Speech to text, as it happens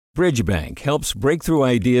Bridgebank helps breakthrough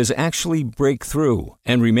ideas actually break through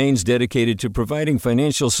and remains dedicated to providing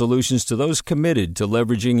financial solutions to those committed to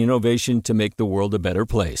leveraging innovation to make the world a better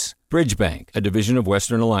place. Bridgebank, a division of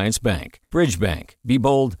Western Alliance Bank. Bridgebank. Be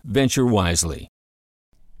bold, venture wisely.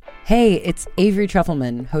 Hey, it's Avery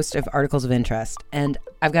Trufelman, host of Articles of Interest, and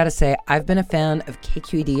I've got to say, I've been a fan of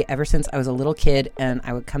KQED ever since I was a little kid, and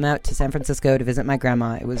I would come out to San Francisco to visit my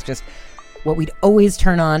grandma. It was just what we'd always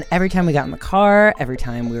turn on every time we got in the car, every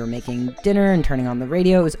time we were making dinner and turning on the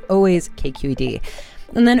radio. It was always KQED.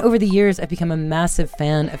 And then over the years, I've become a massive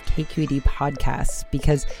fan of KQED podcasts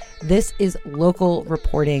because this is local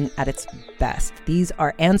reporting at its best. These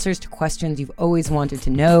are answers to questions you've always wanted to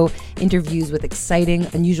know, interviews with exciting,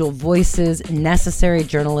 unusual voices, necessary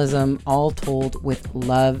journalism, all told with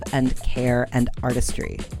love and care and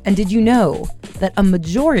artistry. And did you know that a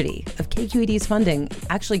majority of KQED's funding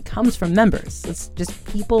actually comes from members? It's just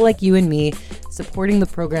people like you and me supporting the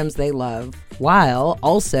programs they love, while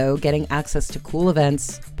also getting access to cool events,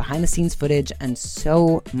 behind-the-scenes footage, and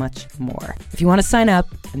so much more. If you want to sign up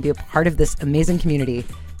and be a part of this amazing community,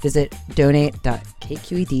 visit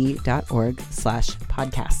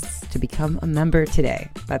donate.kqed.org/podcasts to become a member today.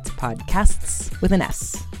 That's podcasts with an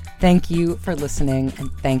S. Thank you for listening, and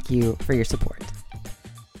thank you for your support.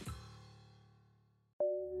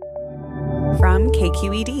 From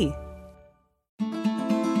KQED.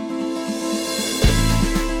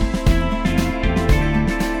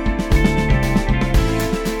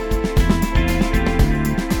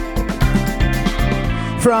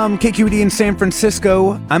 From KQED in San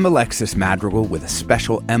Francisco, I'm Alexis Madrigal with a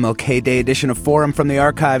special MLK Day edition of Forum from the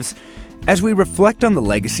Archives. As we reflect on the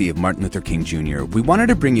legacy of Martin Luther King Jr., we wanted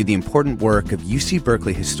to bring you the important work of UC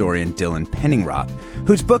Berkeley historian Dylan Penningroth,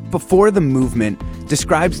 whose book Before the Movement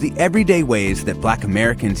describes the everyday ways that Black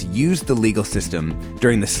Americans used the legal system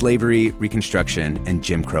during the slavery, Reconstruction, and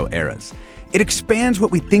Jim Crow eras. It expands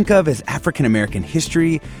what we think of as African American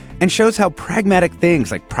history and shows how pragmatic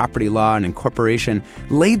things like property law and incorporation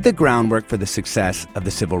laid the groundwork for the success of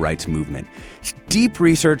the civil rights movement. It's deep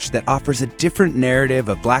research that offers a different narrative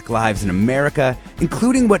of Black lives in America,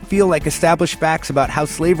 including what feel like established facts about how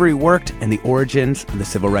slavery worked and the origins of the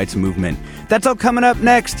civil rights movement. That's all coming up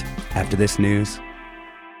next after this news.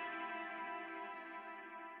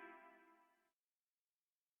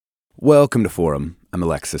 Welcome to Forum. I'm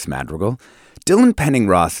Alexis Madrigal. Dylan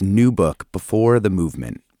Penningroth's new book, Before the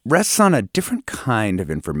Movement, rests on a different kind of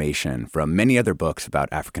information from many other books about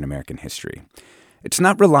African American history. It's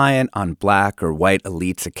not reliant on Black or white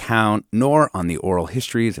elites' account, nor on the oral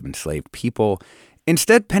histories of enslaved people.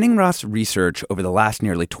 Instead, Penningroth's research over the last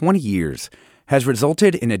nearly 20 years has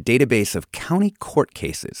resulted in a database of county court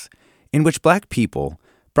cases in which Black people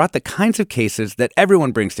brought the kinds of cases that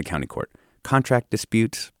everyone brings to county court: contract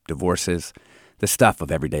disputes, divorces, the stuff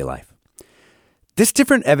of everyday life. This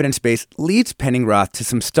different evidence base leads Penningroth to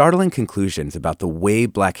some startling conclusions about the way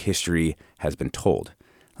Black history has been told.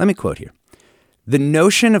 Let me quote here. The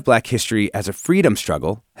notion of Black history as a freedom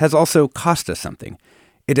struggle has also cost us something.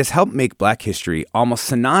 It has helped make Black history almost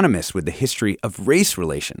synonymous with the history of race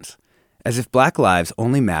relations, as if Black lives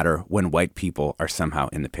only matter when white people are somehow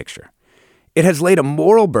in the picture. It has laid a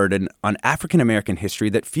moral burden on African American history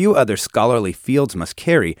that few other scholarly fields must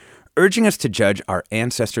carry, urging us to judge our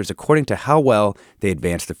ancestors according to how well they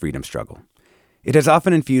advanced the freedom struggle. It has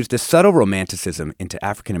often infused a subtle romanticism into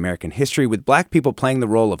African American history, with Black people playing the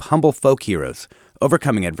role of humble folk heroes,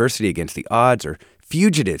 overcoming adversity against the odds, or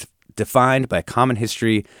fugitives defined by a common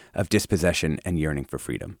history of dispossession and yearning for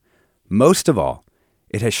freedom. Most of all,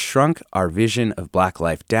 it has shrunk our vision of Black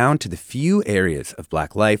life down to the few areas of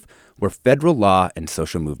Black life where federal law and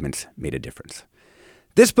social movements made a difference.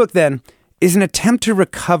 This book, then, is an attempt to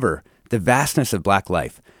recover the vastness of Black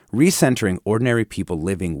life, recentering ordinary people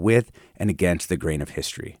living with and against the grain of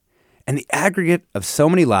history. And the aggregate of so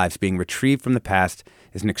many lives being retrieved from the past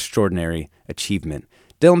is an extraordinary achievement.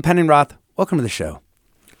 Dylan Penningroth, welcome to the show.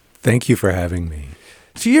 Thank you for having me.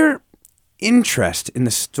 So your interest in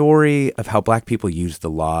the story of how Black people use the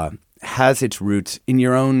law has its roots in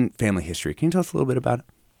your own family history. Can you tell us a little bit about it?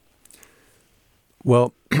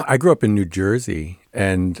 Well, I grew up in New Jersey,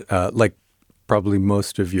 and like probably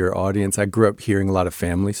most of your audience, I grew up hearing a lot of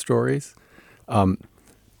family stories.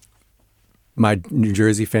 My New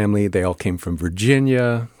Jersey family, they all came from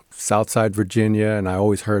Virginia, Southside Virginia, and I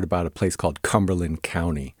always heard about a place called Cumberland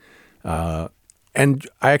County. And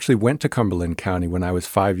I actually went to Cumberland County when I was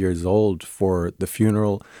 5 years old for the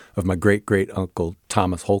funeral of my great-great-uncle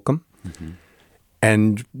Thomas Holcomb. Mm-hmm.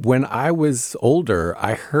 And when I was older,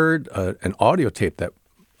 I heard an audio tape that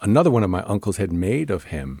another one of my uncles had made of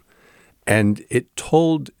him. And it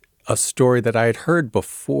told a story that I had heard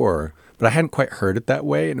before, but I hadn't quite heard it that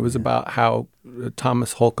way. And it was about how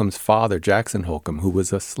Thomas Holcomb's father, Jackson Holcomb, who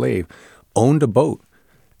was a slave, owned a boat,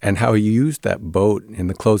 and how he used that boat in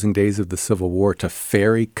the closing days of the Civil War to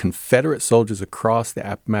ferry Confederate soldiers across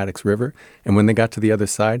the Appomattox River. And when they got to the other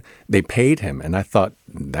side, they paid him. And I thought,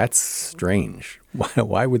 that's strange.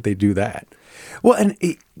 Why would they do that? Well, and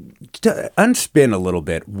to unspin a little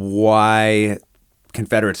bit why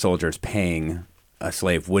Confederate soldiers paying a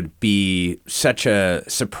slave would be such a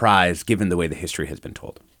surprise given the way the history has been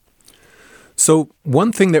told. So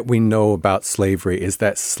one thing that we know about slavery is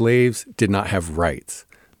that slaves did not have rights.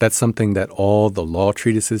 That's something that all the law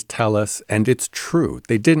treatises tell us, and it's true.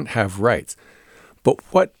 They didn't have rights. But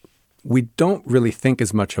what we don't really think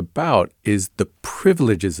as much about is the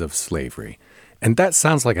privileges of slavery. And that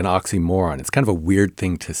sounds like an oxymoron. It's kind of a weird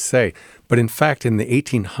thing to say. But in fact, in the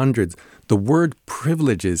 1800s, the word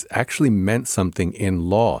privileges actually meant something in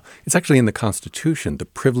law. It's actually in the Constitution, the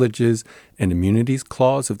Privileges and Immunities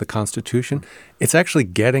Clause of the Constitution. It's actually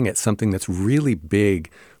getting at something that's really big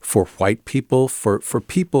for white people, for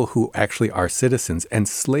people who actually are citizens. And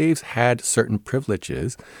slaves had certain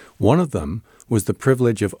privileges. One of them was the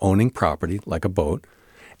privilege of owning property, like a boat,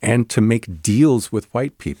 and to make deals with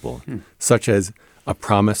white people, such as a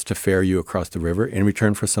promise to ferry you across the river in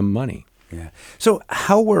return for some money. Yeah. So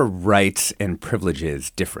how were rights and privileges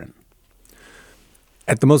different?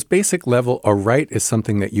 At the most basic level, a right is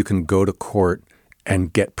something that you can go to court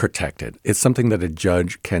and get protected. It's something that a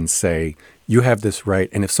judge can say, you have this right,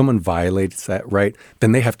 and if someone violates that right,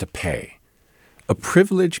 then they have to pay. A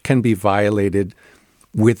privilege can be violated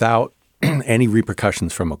without any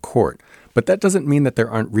repercussions from a court. But that doesn't mean that there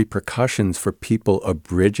aren't repercussions for people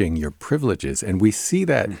abridging your privileges. And we see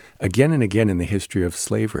that again and again in the history of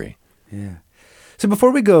slavery. Yeah. So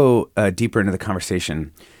before we go deeper into the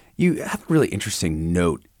conversation, you have a really interesting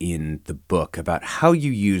note in the book about how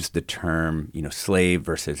you use the term, slave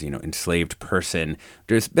versus, enslaved person.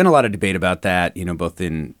 There's been a lot of debate about that, both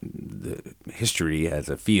in the history as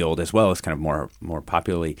a field as well as kind of more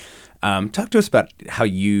popularly. Talk to us about how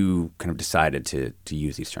you kind of decided to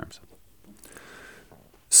use these terms.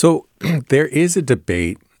 So there is a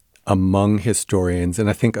debate among historians, and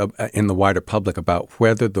I think in the wider public, about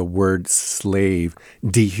whether the word slave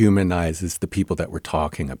dehumanizes the people that we're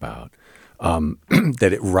talking about,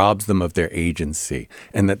 that it robs them of their agency,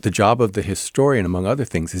 and that the job of the historian, among other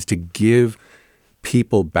things, is to give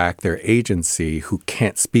people back their agency who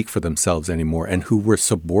can't speak for themselves anymore and who were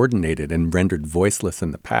subordinated and rendered voiceless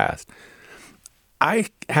in the past. I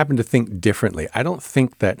happen to think differently. I don't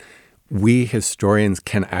think that we historians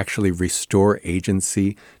can actually restore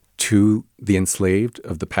agency to the enslaved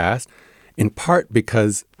of the past, in part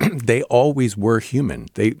because they always were human.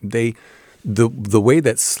 The way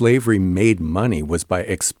that slavery made money was by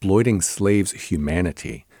exploiting slaves'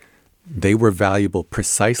 humanity. They were valuable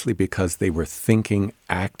precisely because they were thinking,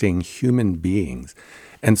 acting human beings.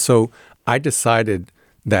 And so I decided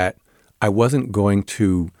that I wasn't going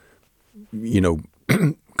to,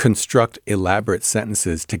 construct elaborate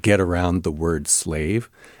sentences to get around the word slave.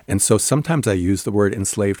 And so sometimes I use the word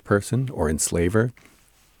enslaved person or enslaver.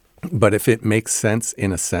 But if it makes sense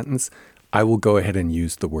in a sentence, I will go ahead and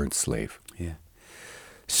use the word slave. Yeah.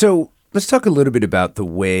 So let's talk a little bit about the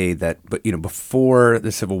way that, before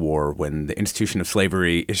the Civil War, when the institution of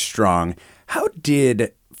slavery is strong, how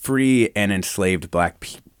did free and enslaved black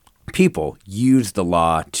people use the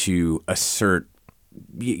law to assert,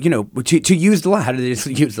 to use the law? How did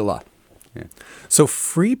they use the law? Yeah. So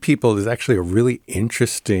free people is actually a really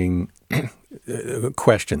interesting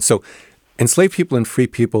question. So enslaved people and free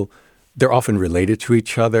people, they're often related to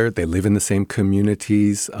each other. They live in the same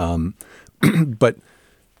communities. But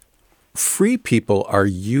free people are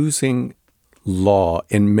using law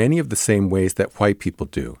in many of the same ways that white people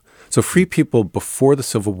do. So free people before the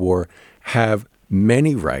Civil War have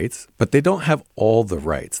many rights, but they don't have all the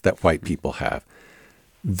rights that white people have.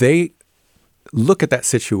 They look at that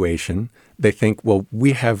situation. They think, well,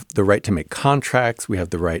 we have the right to make contracts. We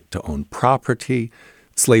have the right to own property.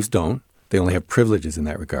 Slaves don't. They only have privileges in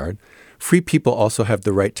that regard. Free people also have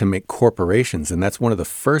the right to make corporations. And that's one of the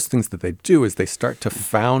first things that they do is they start to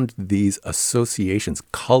found these associations,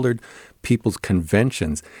 colored people's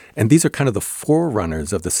conventions. And these are kind of the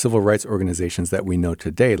forerunners of the civil rights organizations that we know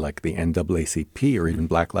today, like the NAACP or even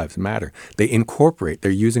Black Lives Matter. They incorporate.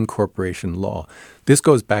 They're using corporation law. This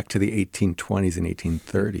goes back to the 1820s and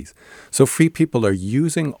 1830s. So free people are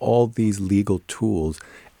using all these legal tools.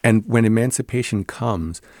 And when emancipation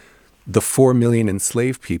comes, the 4 million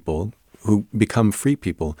enslaved people who become free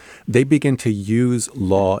people, they begin to use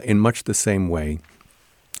law in much the same way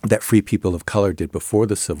that free people of color did before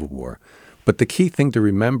the Civil War. But the key thing to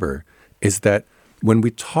remember is that when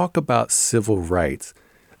we talk about civil rights,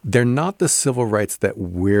 they're not the civil rights that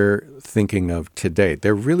we're thinking of today.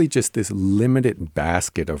 They're really just this limited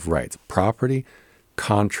basket of rights: property,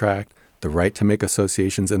 contract, the right to make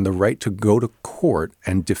associations, and the right to go to court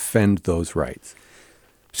and defend those rights.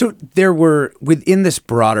 So there were, within this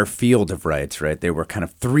broader field of rights, right, there were kind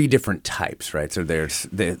of three different types, right? So there's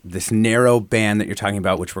this narrow band that you're talking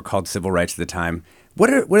about, which were called civil rights at the time. What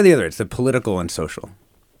are the others, the political and social?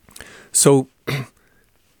 So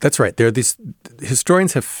that's right. There are these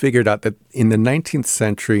historians have figured out that in the 19th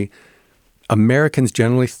century, Americans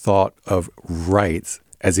generally thought of rights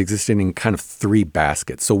as existing in kind of three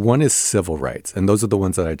baskets. So one is civil rights, and those are the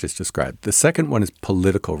ones that I just described. The second one is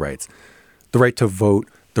political rights, the right to vote,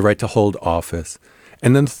 the right to hold office.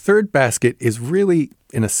 And then the third basket is really,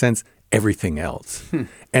 in a sense, everything else.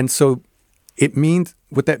 And so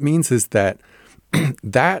what that means is that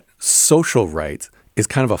that social rights is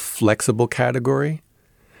kind of a flexible category.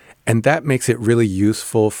 And that makes it really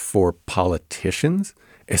useful for politicians,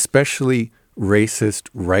 especially racist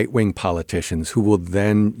right-wing politicians who will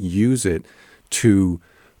then use it to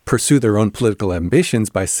pursue their own political ambitions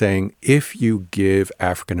by saying, if you give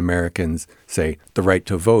African Americans, say, the right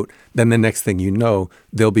to vote, then the next thing you know,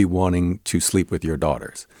 they'll be wanting to sleep with your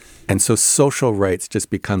daughters. And so social rights just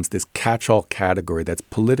becomes this catch-all category that's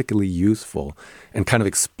politically useful and kind of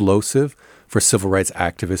explosive for civil rights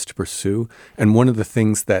activists to pursue. And one of the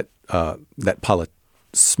things that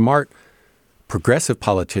smart progressive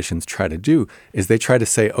politicians try to do is they try to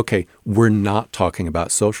say, okay, we're not talking about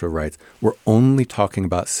social rights. We're only talking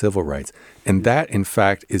about civil rights. And that, in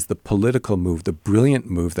fact, is the political move, the brilliant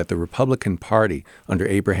move that the Republican Party under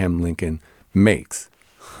Abraham Lincoln makes.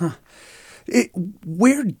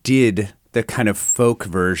 Where did the kind of folk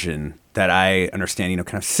version that I understand,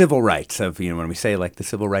 kind of civil rights of, when we say like the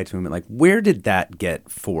civil rights movement, like where did that get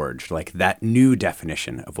forged? Like that new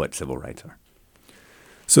definition of what civil rights are?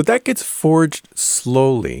 So that gets forged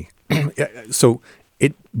slowly. So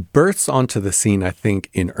it bursts onto the scene, I think,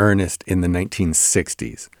 in earnest in the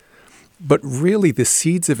 1960s. But really, the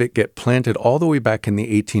seeds of it get planted all the way back in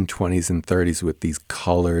the 1820s and 30s with these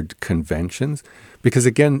colored conventions. Because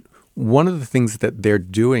again, one of the things that they're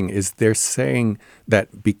doing is they're saying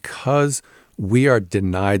that because we are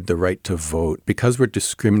denied the right to vote, because we're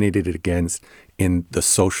discriminated against in the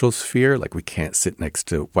social sphere, like we can't sit next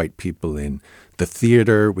to white people in the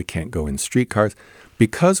theater, we can't go in streetcars,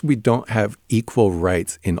 because we don't have equal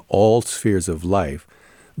rights in all spheres of life,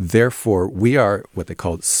 therefore we are what they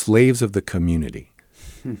call slaves of the community.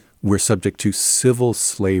 We're subject to civil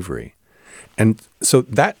slavery. And so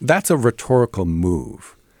that's a rhetorical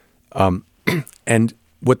move. And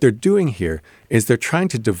what they're doing here is they're trying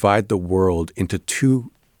to divide the world into two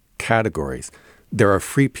categories. There are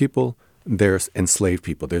free people, there's enslaved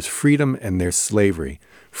people. There's freedom and there's slavery.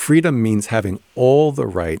 Freedom means having all the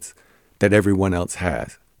rights that everyone else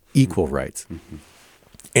has, equal rights.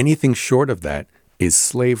 Anything short of that is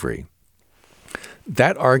slavery.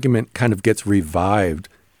 That argument kind of gets revived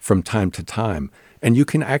from time to time, and you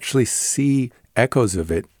can actually see echoes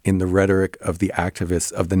of it in the rhetoric of the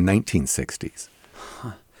activists of the 1960s.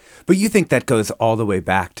 But you think that goes all the way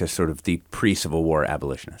back to sort of the pre-Civil War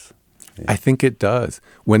abolitionists? Yeah. I think it does.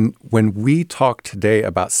 When we talk today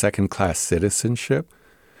about second-class citizenship,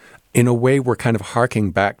 in a way, we're kind of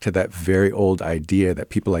harking back to that very old idea that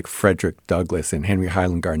people like Frederick Douglass and Henry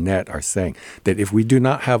Highland Garnet are saying, that if we do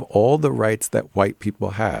not have all the rights that white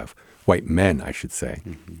people have, white men, I should say,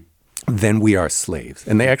 then we are slaves.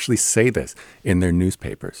 And they actually say this in their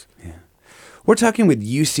newspapers. Yeah. We're talking with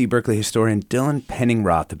UC Berkeley historian Dylan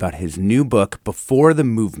Penningroth about his new book, Before the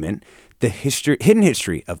Movement, The Hidden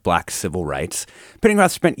History of Black Civil Rights.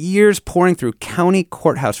 Penningroth spent years poring through county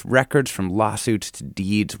courthouse records, from lawsuits to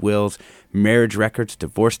deeds, wills, marriage records,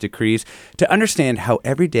 divorce decrees, to understand how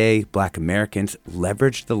everyday Black Americans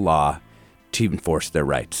leveraged the law to enforce their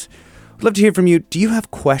rights. I'd love to hear from you. Do you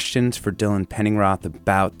have questions for Dylan Penningroth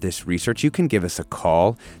about this research? You can give us a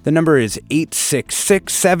call. The number is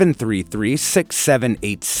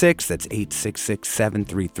 866-733-6786. That's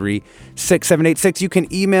 866-733-6786. You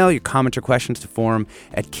can email your comments or questions to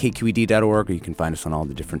forum@kqed.org, or you can find us on all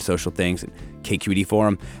the different social things at KQED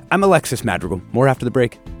Forum. I'm Alexis Madrigal. More after the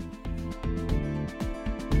break.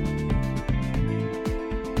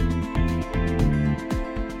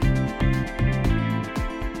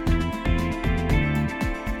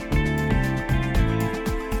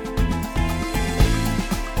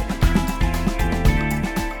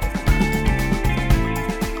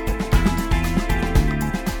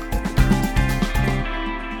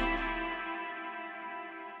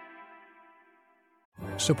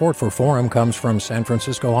 Support for Forum comes from San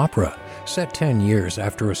Francisco Opera. Set 10 years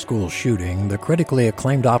after a school shooting, the critically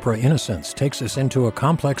acclaimed opera Innocence takes us into a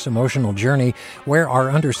complex emotional journey where our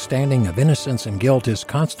understanding of innocence and guilt is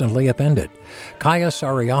constantly upended. Kaya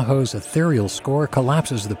Sariaho's ethereal score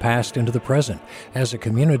collapses the past into the present as a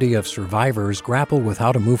community of survivors grapple with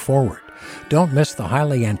how to move forward. Don't miss the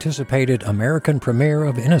highly anticipated American premiere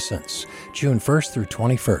of Innocence, June 1st through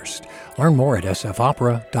 21st. Learn more at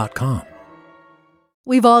sfopera.com.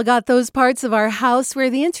 We've all got those parts of our house where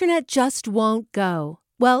the internet just won't go.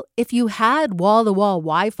 Well, if you had wall-to-wall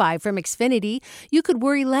Wi-Fi from Xfinity, you could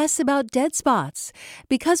worry less about dead spots.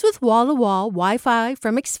 Because with wall-to-wall Wi-Fi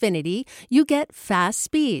from Xfinity, you get fast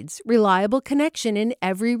speeds, reliable connection in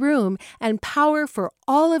every room, and power for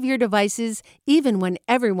all of your devices, even when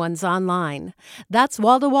everyone's online. That's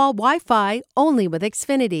wall-to-wall Wi-Fi only with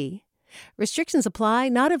Xfinity. Restrictions apply,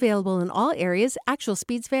 not available in all areas. Actual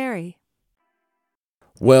speeds vary.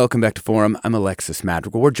 Welcome back to Forum. I'm Alexis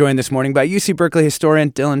Madrigal. We're joined this morning by UC Berkeley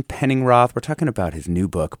historian Dylan Penningroth. We're talking about his new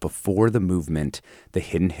book, Before the Movement, The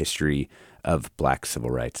Hidden History of Black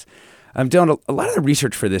Civil Rights. Dylan, a lot of the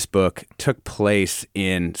research for this book took place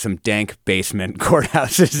in some dank basement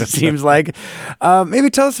courthouses, it seems like.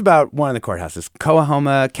 Maybe tell us about one of the courthouses.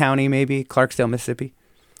 Coahoma County, maybe? Clarksdale, Mississippi?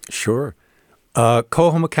 Sure.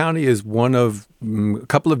 Coahoma County is one of a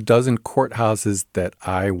couple of dozen courthouses that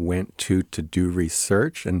I went to do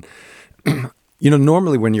research. And,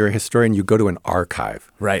 normally when you're a historian, you go to an archive.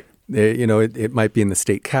 Right. It might be in the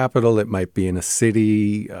state capitol. It might be in a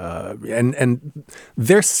city. And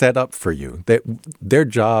they're set up for you. Their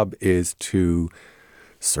job is to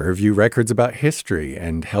serve you records about history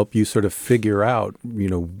and help you sort of figure out,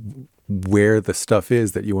 where the stuff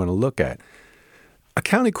is that you want to look at. A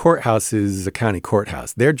county courthouse is a county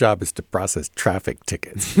courthouse. Their job is to process traffic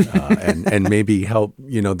tickets and maybe help,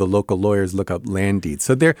 the local lawyers look up land deeds.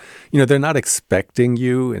 So they're not expecting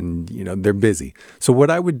you and, they're busy. So what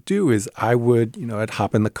I would do is I'd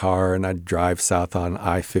hop in the car and I'd drive south on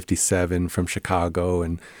I-57 from Chicago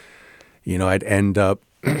and, I'd end up,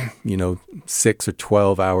 6 or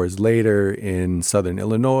 12 hours later in southern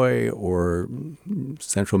Illinois or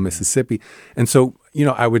central Mississippi. And so,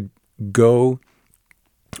 I would go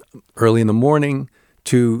early in the morning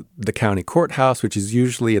to the county courthouse, which is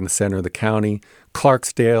usually in the center of the county,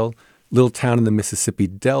 Clarksdale, little town in the Mississippi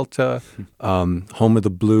Delta, home of the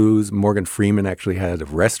blues. Morgan Freeman actually had a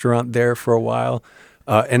restaurant there for a while.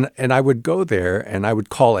 And I would go there and I would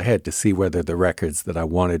call ahead to see whether the records that I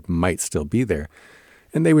wanted might still be there.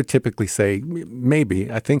 And they would typically say, maybe,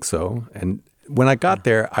 I think so. And when I got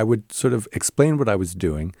there, I would sort of explain what I was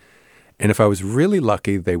doing. And if I was really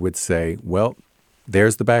lucky, they would say, well,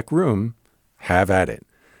 there's the back room, have at it.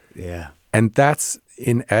 Yeah. And that's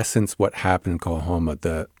in essence what happened in Coahoma.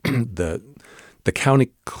 The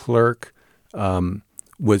county clerk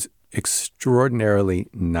was extraordinarily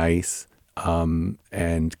nice.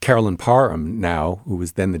 And Carolyn Parham now, who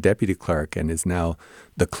was then the deputy clerk and is now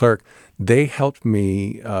the clerk, they helped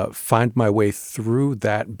me find my way through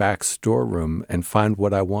that back storeroom and find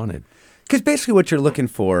what I wanted. Because basically what you're looking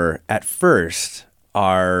for at first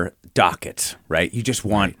are dockets, right? You just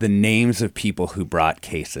want the names of people who brought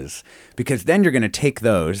cases, because then you're going to take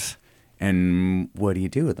those and what do you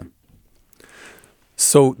do with them?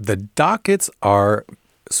 So the dockets are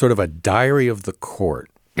sort of a diary of the court.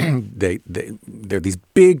 They're these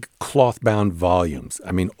big cloth-bound volumes.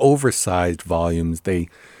 I mean, oversized volumes. They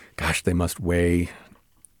must weigh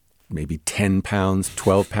maybe 10 pounds,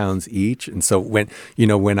 12 pounds each. And so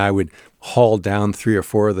when I would haul down 3 or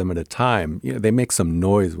 4 of them at a time, they make some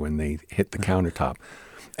noise when they hit the countertop.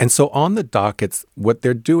 And so on the dockets, what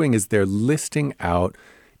they're doing is they're listing out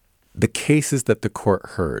the cases that the court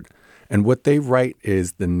heard. And what they write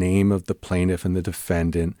is the name of the plaintiff and the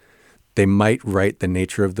defendant. They might write the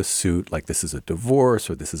nature of the suit, like this is a divorce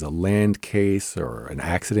or this is a land case or an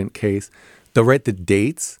accident case. They'll write the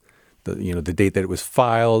dates, the date that it was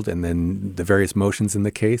filed, and then the various motions in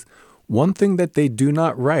the case. One thing that they do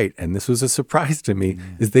not write, and this was a surprise to me,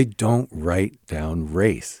 is they don't write down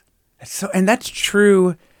race. And that's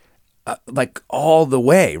true, like all the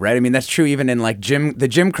way, right? I mean, that's true even in like the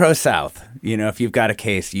Jim Crow South. If you've got a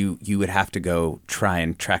case, you would have to go try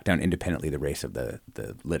and track down independently the race of the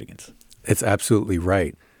litigants. It's absolutely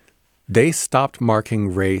right. They stopped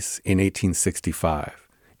marking race in 1865,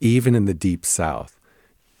 even in the Deep South.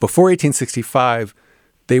 Before 1865,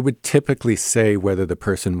 they would typically say whether the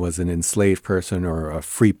person was an enslaved person or a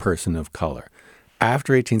free person of color.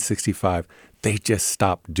 After 1865, they just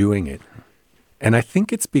stopped doing it. And I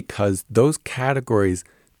think it's because those categories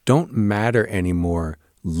don't matter anymore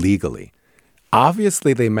legally.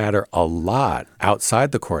 Obviously, they matter a lot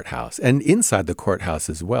outside the courthouse and inside the courthouse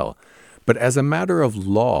as well. But as a matter of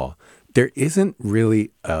law, there isn't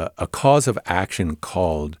really a cause of action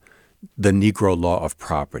called the Negro law of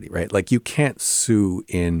property, right? Like you can't sue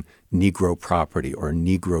in Negro property or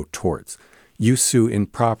Negro torts. You sue in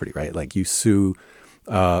property, right? Like you sue,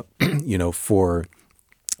 for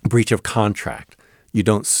breach of contract. You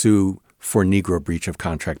don't sue for Negro breach of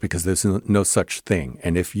contract because there's no such thing.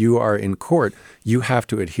 And if you are in court, you have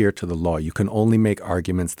to adhere to the law. You can only make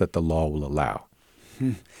arguments that the law will allow.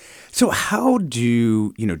 So how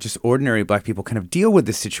do, just ordinary Black people kind of deal with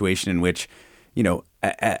this situation in which,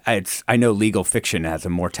 I know legal fiction has a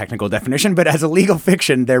more technical definition, but as a legal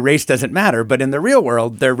fiction, their race doesn't matter. But in the real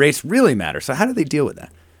world, their race really matters. So how do they deal with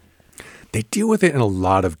that? They deal with it in a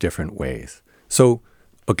lot of different ways. So,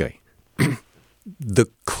 okay, the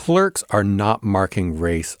clerks are not marking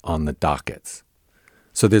race on the dockets.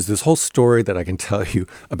 So there's this whole story that I can tell you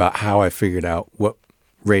about how I figured out what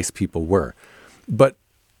race people were. But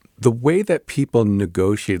the way that people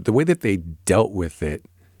negotiated, the way that they dealt with it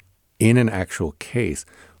in an actual case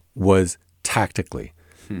was tactically.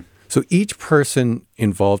 So each person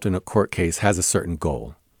involved in a court case has a certain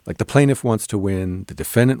goal. Like the plaintiff wants to win, the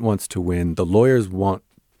defendant wants to win, the lawyers want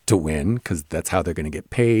to win because that's how they're going to get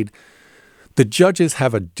paid. The judges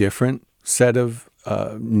have a different set of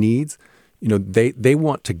needs. They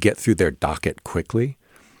want to get through their docket quickly.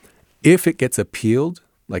 If it gets appealed,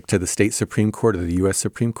 like to the state Supreme Court or the U.S.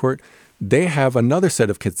 Supreme Court, they have another set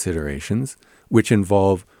of considerations which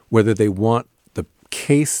involve whether they want the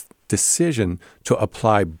case decision to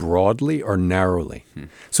apply broadly or narrowly.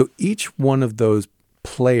 So each one of those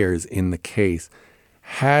players in the case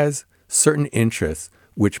has certain interests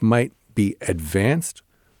which might be advanced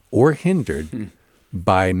or hindered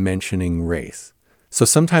by mentioning race. So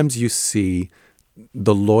sometimes you see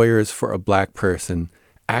the lawyers for a Black person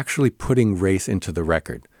actually putting race into the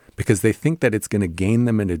record because they think that it's going to gain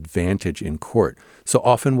them an advantage in court. So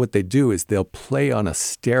often what they do is they'll play on a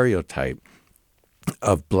stereotype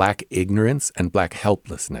of Black ignorance and Black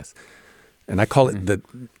helplessness. And I call it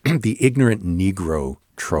the ignorant Negro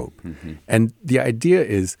trope. And the idea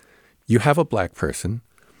is you have a Black person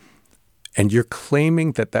and you're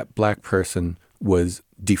claiming that that Black person was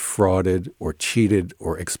defrauded or cheated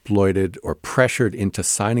or exploited or pressured into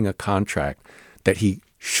signing a contract that he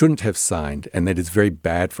shouldn't have signed and that is very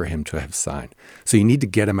bad for him to have signed. So you need to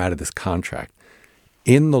get him out of this contract.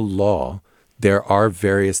 In the law, there are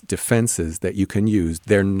various defenses that you can use.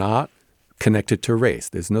 They're not connected to race.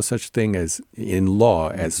 There's no such thing as in law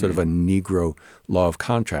as sort of a Negro law of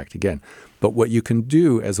contract again. But what you can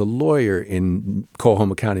do as a lawyer in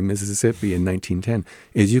Coahoma County, Mississippi in 1910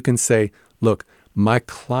 is you can say, look, my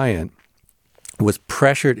client was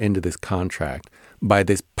pressured into this contract by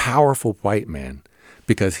this powerful white man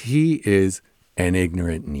because he is an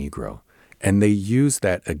ignorant Negro. And they use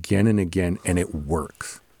that again and again, and it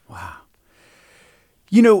works. Wow.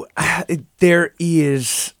 There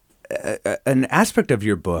is an aspect of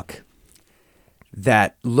your book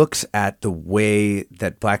that looks at the way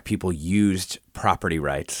that Black people used property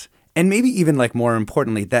rights, and maybe even more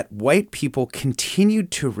importantly, that white people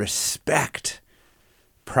continued to respect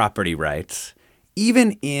property rights,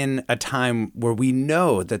 even in a time where we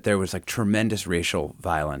know that there was tremendous racial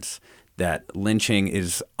violence, that lynching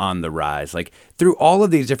is on the rise, through all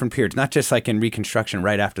of these different periods, not just in Reconstruction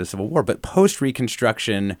right after the Civil War, but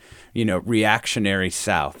post-Reconstruction, reactionary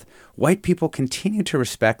South. White people continue to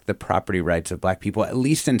respect the property rights of Black people, at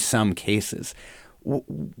least in some cases.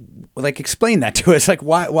 Explain that to us.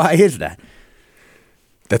 Why is that?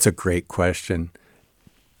 That's a great question.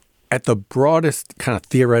 At the broadest kind of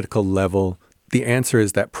theoretical level, the answer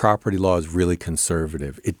is that property law is really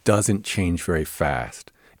conservative. It doesn't change very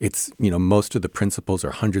fast. It's, most of the principles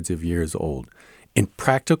are hundreds of years old. In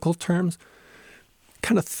practical terms,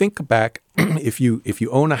 kind of think back, if you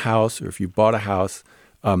own a house or if you bought a house,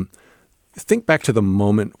 think back to the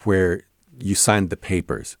moment where you signed the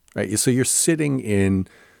papers, right? So you're sitting in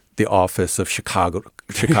the office of Chicago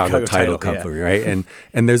Title Company, yeah. Right?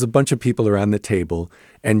 And there's a bunch of people around the table,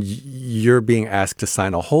 and you're being asked to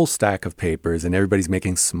sign a whole stack of papers, and everybody's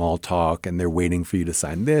making small talk, and they're waiting for you to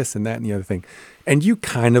sign this and that and the other thing. And you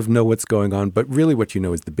kind of know what's going on, but really what you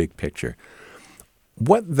know is the big picture.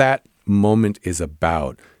 What that moment is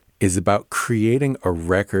about creating a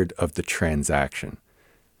record of the transaction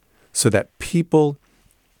so that people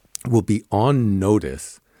will be on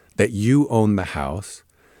notice that you own the house,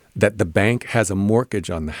 that the bank has a mortgage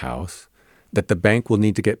on the house, that the bank will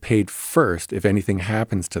need to get paid first if anything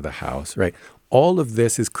happens to the house, right? All of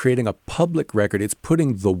this is creating a public record. It's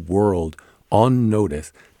putting the world on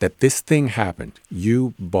notice that this thing happened.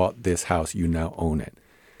 You bought this house. You now own it.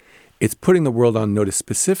 It's putting the world on notice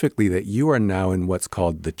specifically that you are now in what's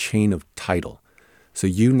called the chain of title. So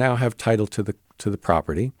you now have title to the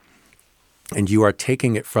property, and you are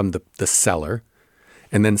taking it from the seller.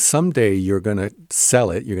 And then someday you're going to sell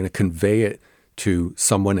it. You're going to convey it to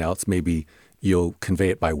someone else. Maybe you'll convey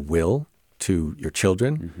it by will to your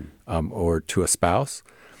children or to a spouse.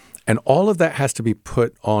 And all of that has to be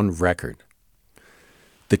put on record.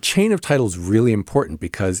 The chain of title is really important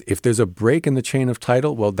because if there's a break in the chain of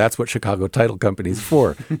title, well, that's what Chicago title company is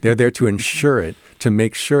for. They're there to ensure it, to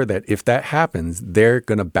make sure that if that happens, they're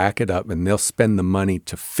going to back it up and they'll spend the money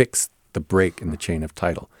to fix the break in the chain of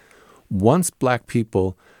title. Once Black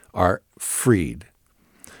people are freed,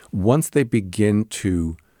 once they begin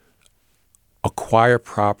to acquire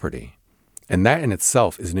property, and that in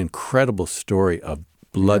itself is an incredible story of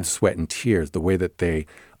blood, sweat, and tears, the way that they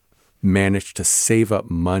managed to save up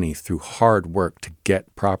money through hard work to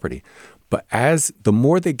get property. But the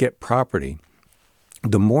more they get property,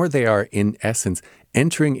 the more they are, in essence,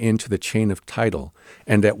 entering into the chain of title.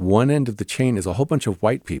 And at one end of the chain is a whole bunch of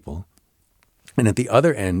white people. And at the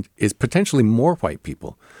other end is potentially more white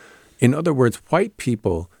people. In other words, white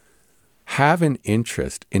people have an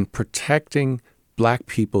interest in protecting Black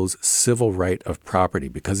people's civil right of property,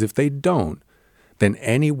 because if they don't, then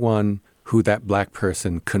anyone who that Black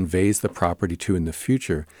person conveys the property to in the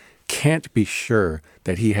future can't be sure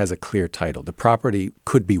that he has a clear title. The property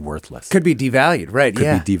could be worthless. Could be devalued, right?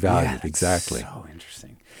 Could be devalued, yeah, exactly. So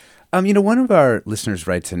interesting. One of our listeners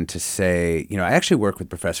writes in to say, I actually work with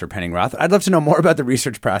Professor Penningroth. I'd love to know more about the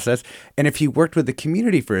research process. And if he worked with the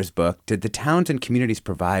community for his book, did the towns and communities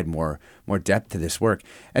provide more depth to this work?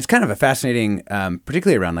 And it's kind of a fascinating,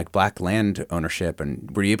 particularly around like Black land ownership. And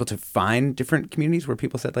were you able to find different communities where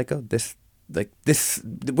people said this,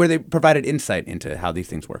 where they provided insight into how these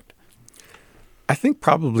things worked? I think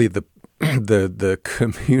probably the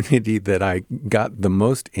community that I got the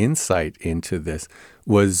most insight into this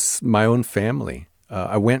was my own family.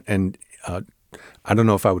 I went and I don't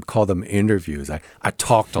know if I would call them interviews. I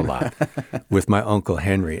talked a lot with my uncle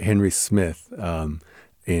Henry Smith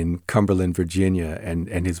in Cumberland, Virginia,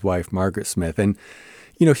 and his wife Margaret Smith. And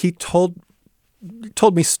he told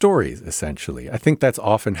me stories, essentially. I think that's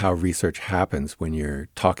often how research happens when you're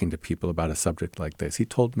talking to people about a subject like this. He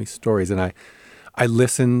told me stories, and I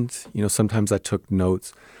listened. Sometimes I took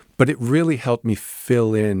notes, but it really helped me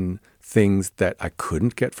fill in things that I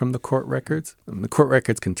couldn't get from the court records. The court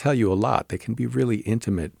records can tell you a lot. They can be really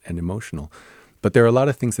intimate and emotional, but there are a lot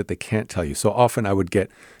of things that they can't tell you. So often I would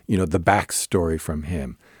get, the backstory from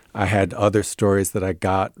him. I had other stories that I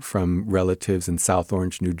got from relatives in South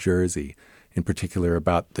Orange, New Jersey, in particular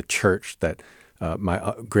about the church that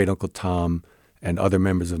my great uncle Tom and other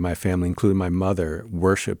members of my family, including my mother,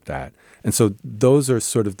 worshipped at. And so those are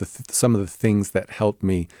sort of some of the things that helped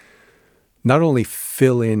me not only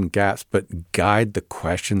fill in gaps, but guide the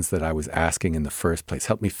questions that I was asking in the first place,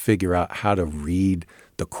 help me figure out how to read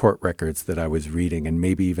the court records that I was reading and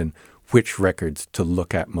maybe even which records to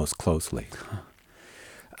look at most closely.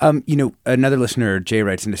 Another listener, Jay,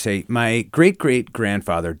 writes in to say, my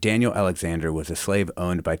great-great-grandfather, Daniel Alexander, was a slave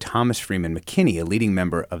owned by Thomas Freeman McKinney, a leading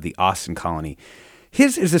member of the Austin colony.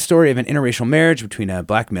 His is the story of an interracial marriage between a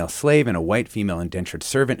Black male slave and a white female indentured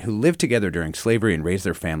servant who lived together during slavery and raised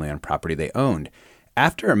their family on property they owned.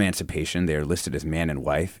 After emancipation, they are listed as man and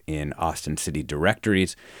wife in Austin city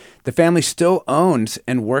directories. The family still owns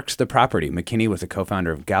and works the property. McKinney was a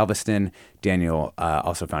co-founder of Galveston. Daniel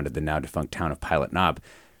also founded the now-defunct town of Pilot Knob.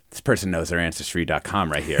 This person knows their Ancestry.com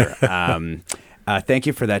right here. Thank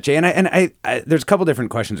you for that, Jay. And I there's a couple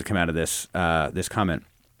different questions that come out of this comment.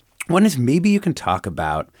 One is maybe you can talk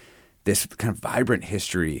about this kind of vibrant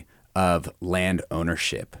history of land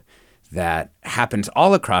ownership that happens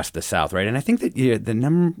all across the South, right? And I think that the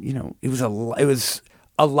number, it was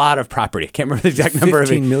a lot of property. I can't remember the exact number.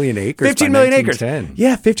 15 million acres. 15 million acres.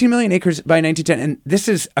 Yeah, 15 million acres by 1910. And this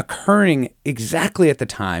is occurring exactly at the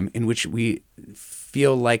time in which we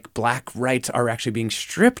feel like Black rights are actually being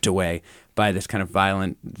stripped away by this kind of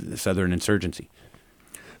violent Southern insurgency.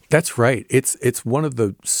 That's right. It's one of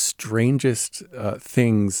the strangest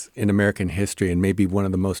things in American history, and maybe one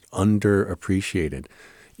of the most underappreciated.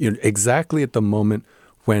 Exactly at the moment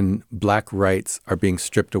when Black rights are being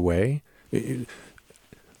stripped away,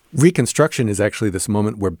 Reconstruction is actually this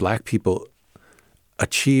moment where Black people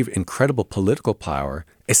achieve incredible political power,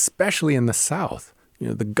 especially in the South.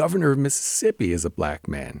 The governor of Mississippi is a Black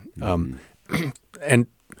man. And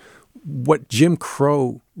what Jim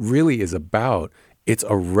Crow really is about, it's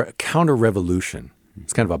a counter-revolution.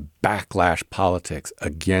 It's kind of a backlash politics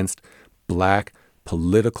against Black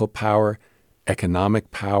political power,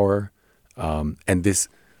 economic power, and this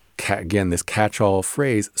catch-all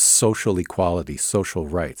phrase, social equality, social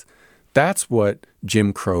rights. That's what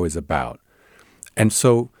Jim Crow is about. And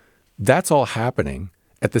so that's all happening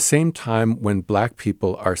at the same time when Black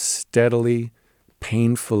people are steadily,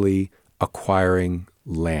 painfully acquiring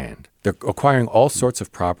land. They're acquiring all sorts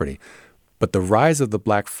of property. But the rise of the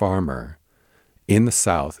Black farmer in the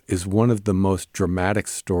South is one of the most dramatic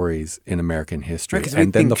stories in American history. Because we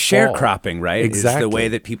think sharecropping, right? Exactly. Is the way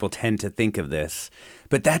that people tend to think of this.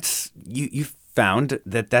 But that's you found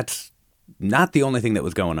that that's not the only thing that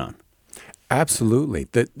was going on. Absolutely.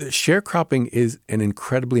 The sharecropping is an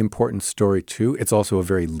incredibly important story, too. It's also a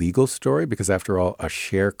very legal story because, after all, a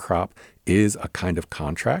sharecrop is a kind of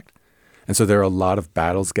contract. And so there are a lot of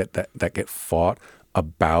battles that get fought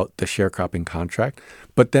about the sharecropping contract.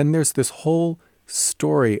 But then there's this whole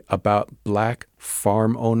story about Black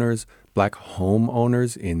farm owners, Black home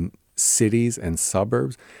owners in cities and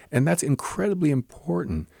suburbs. And that's incredibly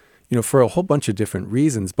important, for a whole bunch of different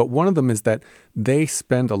reasons. But one of them is that they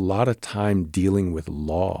spend a lot of time dealing with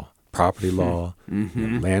law, property law,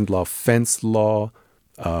 land law, fence law,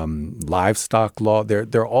 livestock law.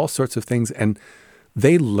 There are all sorts of things. And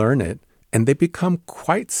they learn it and they become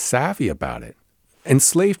quite savvy about it.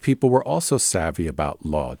 Enslaved people were also savvy about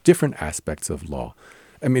law, different aspects of law.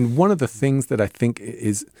 I mean, one of the things that I think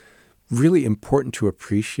is really important to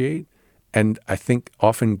appreciate, and I think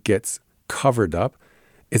often gets covered up,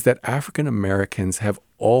 is that African Americans have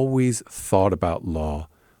always thought about law,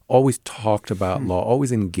 always talked about law,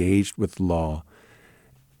 always engaged with law.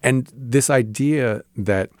 And this idea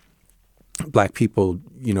that Black people,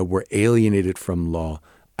 were alienated from law,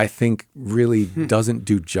 I think really doesn't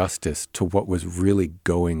do justice to what was really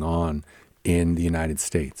going on in the United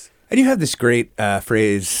States. And you have this great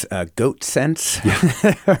phrase, goat sense,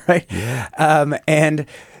 right? Yeah. And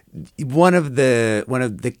one of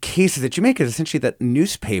the cases that you make is essentially that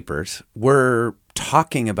newspapers were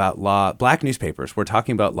talking about law. Black newspapers were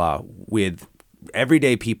talking about law with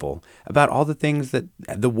everyday people about all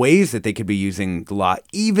the ways that they could be using the law,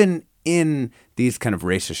 even in these kind of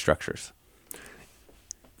racist structures.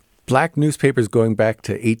 Black newspapers going back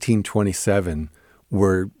to 1827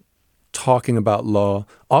 were talking about law.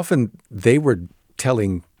 Often they were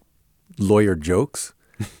telling lawyer jokes.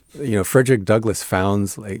 Frederick Douglass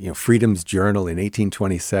founds Freedom's Journal in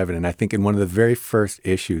 1827, and I think in one of the very first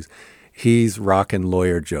issues, he's rocking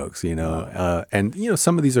lawyer jokes. And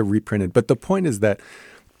some of these are reprinted. But the point is that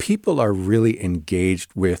people are really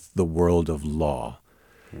engaged with the world of law,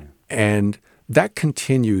 and that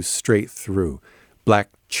continues straight through. Black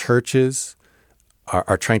churches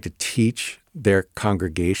are trying to teach their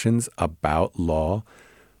congregations about law.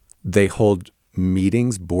 They hold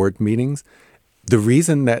meetings, board meetings. The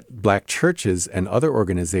reason that Black churches and other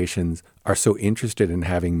organizations are so interested in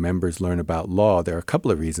having members learn about law, there are a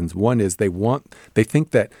couple of reasons. One is they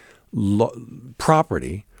think that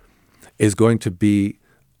property is going to be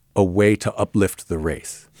a way to uplift the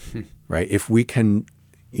race, right? If we can,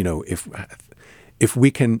 if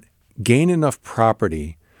we can gain enough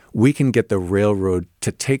property, we can get the railroad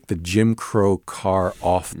to take the Jim Crow car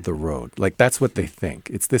off the road. Like, that's what they think.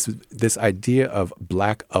 It's this idea of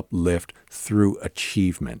Black uplift through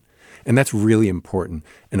achievement. And that's really important.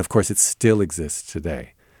 And of course, it still exists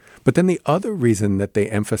today. But then the other reason that they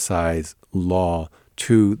emphasize law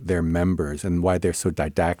to their members and why they're so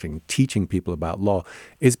didactic, teaching people about law,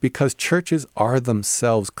 is because churches are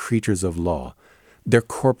themselves creatures of law. They're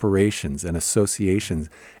corporations and associations,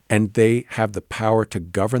 and they have the power to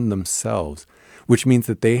govern themselves, which means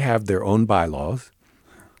that they have their own bylaws.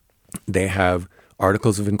 They have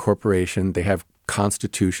articles of incorporation. They have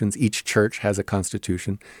constitutions. Each church has a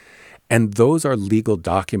constitution. And those are legal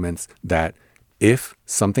documents that if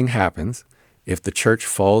something happens, if the church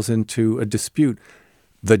falls into a dispute,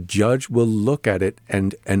 the judge will look at it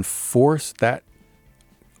and enforce that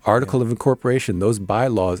article of incorporation, those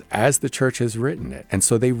bylaws, as the church has written it. And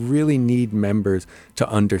so they really need members to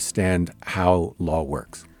understand how law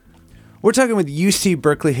works. We're talking with UC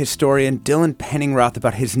Berkeley historian Dylan Penningroth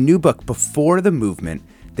about his new book, Before the Movement,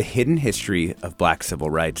 The Hidden History of Black Civil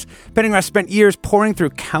Rights. Penningroth spent years poring through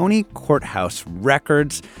county courthouse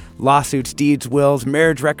records, lawsuits, deeds, wills,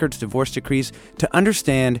 marriage records, divorce decrees, to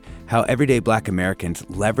understand how everyday Black Americans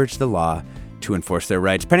leverage the law to enforce their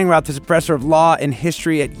rights. Penningroth is a professor of law and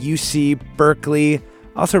history at UC Berkeley,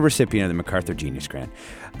 also a recipient of the MacArthur Genius Grant.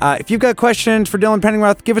 If you've got questions for Dylan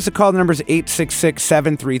Penningroth, give us a call. The number is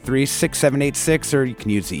 866-733-6786, or you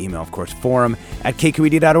can use the email, of course,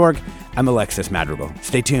 forum@kqed.org. I'm Alexis Madrigal.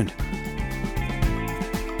 Stay tuned.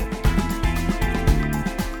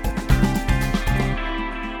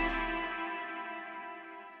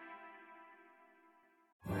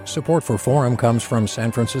 Support for Forum comes from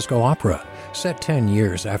San Francisco Opera. Set 10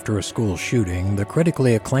 years after a school shooting, the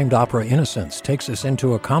critically acclaimed opera Innocence takes us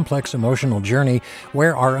into a complex emotional journey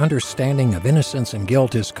where our understanding of innocence and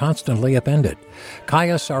guilt is constantly upended.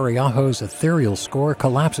 Kaya Sariaho's ethereal score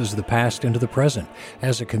collapses the past into the present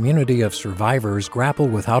as a community of survivors grapple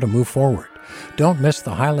with how to move forward. Don't miss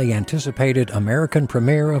the highly anticipated American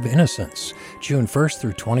premiere of Innocence, June 1st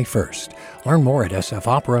through 21st. Learn more at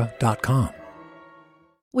sfopera.com.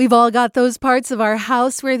 We've all got those parts of our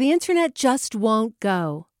house where the internet just won't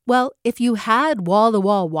go. Well, if you had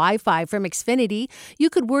wall-to-wall Wi-Fi from Xfinity, you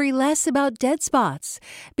could worry less about dead spots.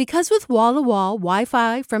 Because with wall-to-wall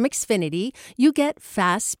Wi-Fi from Xfinity, you get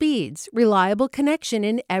fast speeds, reliable connection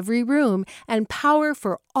in every room, and power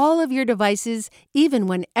for all of your devices, even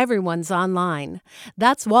when everyone's online.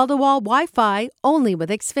 That's wall-to-wall Wi-Fi only with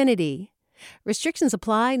Xfinity. Restrictions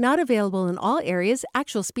apply, not available in all areas.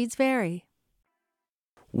 Actual speeds vary.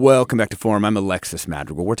 Welcome back to Forum. I'm Alexis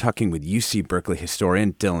Madrigal. We're talking with UC Berkeley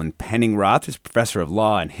historian Dylan Penningroth, who's professor of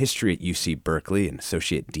law and history at UC Berkeley and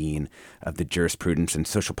associate dean of the Jurisprudence and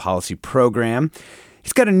Social Policy program.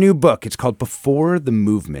 He's got a new book. It's called Before the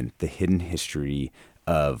Movement, The Hidden History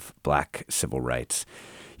of Black Civil Rights.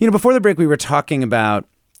 You know, before the break, we were talking about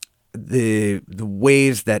the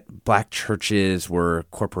ways that black churches were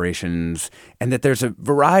corporations and that there's a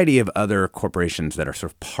variety of other corporations that are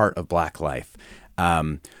sort of part of black life.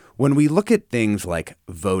 When we look at things like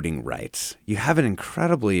voting rights, you have an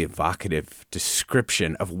incredibly evocative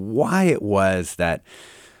description of why it was that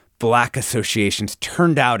black associations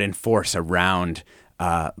turned out in force around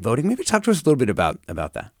voting. Maybe talk to us a little bit about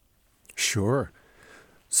that. Sure.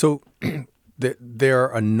 So there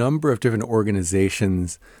are a number of different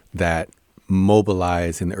organizations that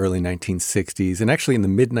mobilized in the early 1960s and actually in the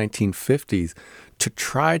mid-1950s to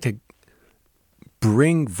try to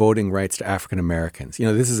bring voting rights to African Americans. You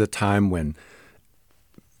know, this is a time when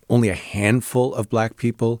only a handful of black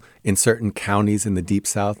people in certain counties in the Deep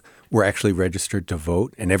South were actually registered to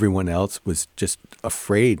vote, and everyone else was just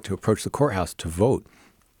afraid to approach the courthouse to vote.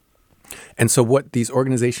 And so what these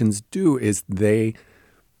organizations do is they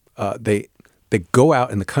go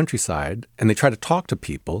out in the countryside and they try to talk to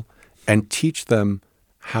people and teach them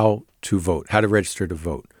how to vote, how to register to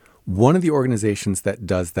vote. One of the organizations that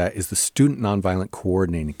does that is the Student Nonviolent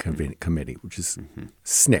Coordinating Committee, which is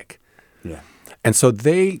SNCC. Yeah. And so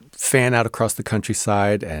they fan out across the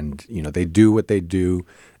countryside and, you know, they do what they do.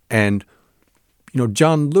 And, you know,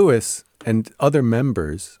 John Lewis and other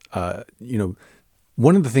members,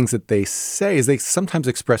 one of the things that they say is they sometimes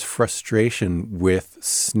express frustration with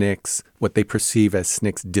SNCC's, what they perceive as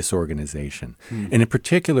SNCC's disorganization. And in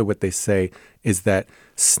particular, what they say is that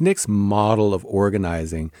SNCC's model of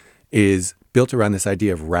organizing is built around this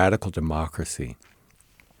idea of radical democracy.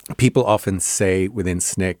 People often say within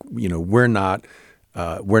SNCC, you know, we're not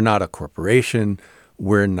a corporation,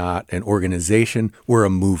 we're not an organization, we're a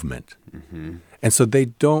movement. Mm-hmm. And so they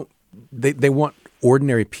want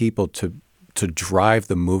ordinary people to drive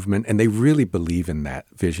the movement, and they really believe in that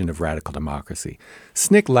vision of radical democracy.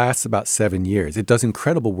 SNCC lasts about 7 years. It does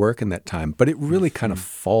incredible work in that time, but it really kind of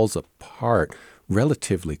falls apart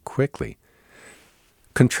relatively quickly.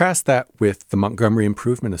 Contrast that with the Montgomery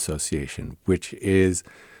Improvement Association, which is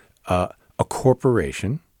a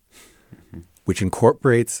corporation which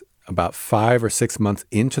incorporates about 5 or 6 months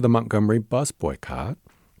into the Montgomery bus boycott,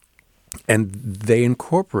 and they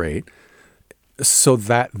incorporate so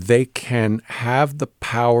that they can have the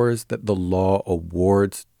powers that the law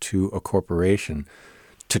awards to a corporation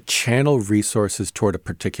to channel resources toward a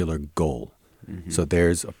particular goal. Mm-hmm. So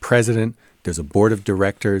there's a president, there's a board of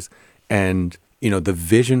directors, and you know the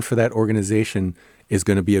vision for that organization is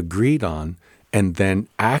going to be agreed on and then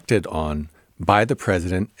acted on by the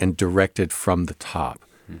president and directed from the top.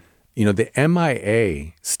 Mm-hmm. You know, the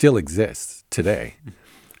MIA still exists today. Mm-hmm.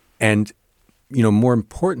 And, you know, more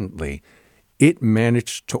importantly, it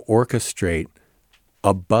managed to orchestrate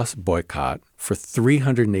a bus boycott for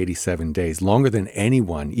 387 days, longer than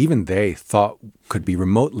anyone, even they, thought could be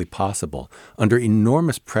remotely possible, under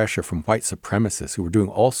enormous pressure from white supremacists who were doing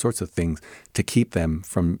all sorts of things to keep them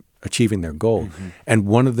from achieving their goal. Mm-hmm. And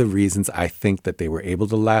one of the reasons I think that they were able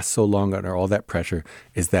to last so long under all that pressure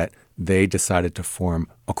is that they decided to form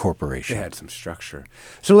a corporation. They had some structure.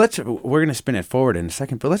 So we're going to spin it forward in a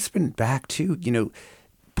second, but let's spin it back to, you know,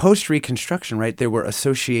 post-Reconstruction, right? There were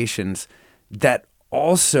associations that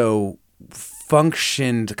also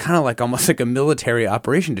functioned kind of like almost like a military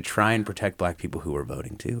operation to try and protect black people who were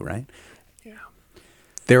voting too, right? Yeah.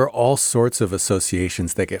 there are all sorts of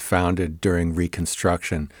associations that get founded during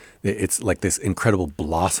Reconstruction. It's like this incredible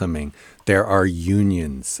blossoming. There are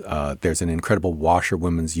unions. There's an incredible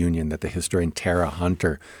washerwomen's union that the historian Tara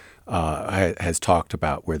Hunter has talked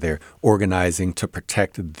about, where they're organizing to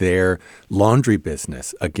protect their laundry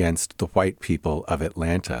business against the white people of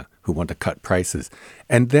Atlanta who want to cut prices.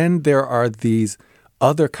 And then there are these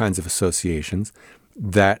other kinds of associations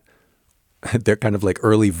that they're kind of like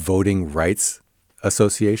early voting rights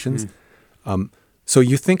associations. So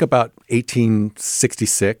you think about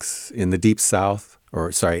 1866 in the Deep South,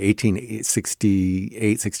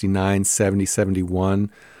 1868, 69, 70,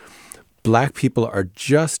 71. Black people are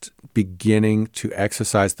just beginning to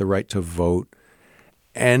exercise the right to vote,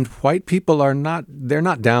 and white people they're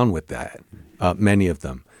not down with that, many of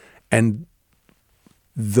them. And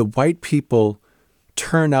the white people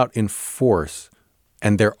turn out in force,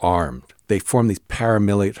 and they're armed. They form these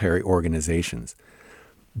paramilitary organizations.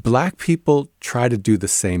 Black people try to do the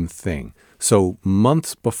same thing. So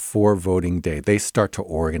months before voting day, they start to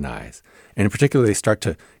organize. And in particular, they start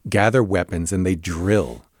to gather weapons and they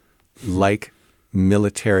drill like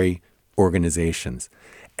military organizations.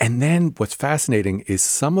 And then what's fascinating is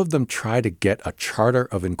some of them try to get a charter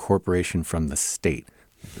of incorporation from the state.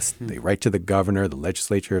 They write to the governor, the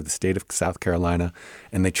legislature of the state of South Carolina,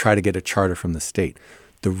 and they try to get a charter from the state.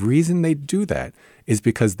 The reason they do that is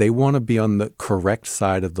because they want to be on the correct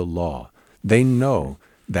side of the law. They know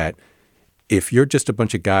that if you're just a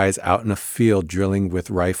bunch of guys out in a field drilling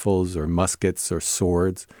with rifles or muskets or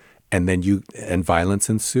swords, and then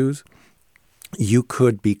violence ensues, you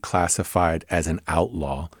could be classified as an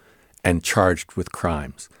outlaw and charged with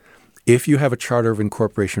crimes. If you have a charter of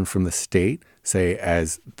incorporation from the state, say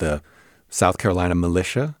as the South Carolina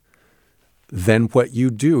militia, then what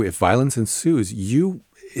you do, if violence ensues, you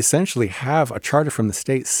essentially have a charter from the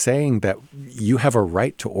state saying that you have a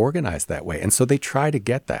right to organize that way. And so they try to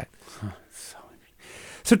get that.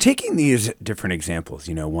 So taking these different examples,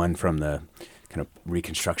 one from the kind of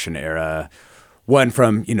Reconstruction era, one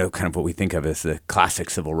from, kind of what we think of as the classic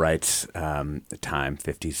civil rights time,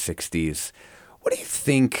 50s, 60s, what do you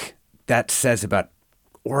think that says about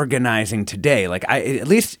organizing today? Like, at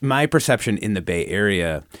least my perception in the Bay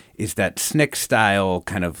Area is that SNCC style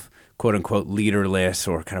kind of quote unquote leaderless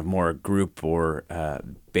or kind of more group or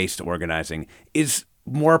based organizing is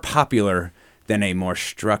more popular than a more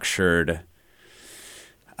structured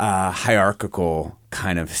hierarchical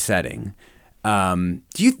kind of setting. Do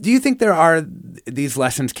you think these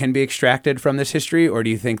lessons can be extracted from this history, or do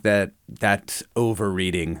you think that that's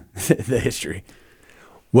overreading the history?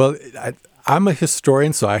 Well, I'm a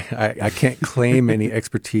historian, so I can't claim any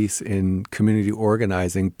expertise in community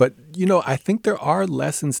organizing. But, I think there are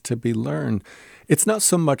lessons to be learned. It's not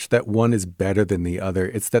so much that one is better than the other.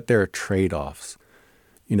 It's that there are trade-offs.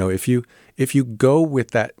 If you go with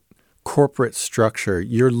that corporate structure,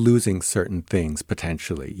 you're losing certain things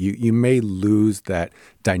potentially. You may lose that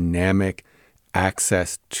dynamic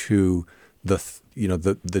access to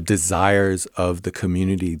the desires of the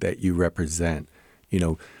community that you represent.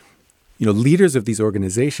 Leaders of these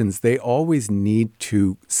organizations, they always need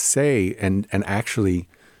to say and actually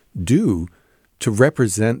do to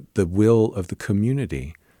represent the will of the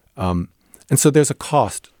community. And so there's a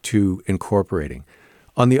cost to incorporating.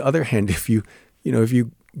 On the other hand, if you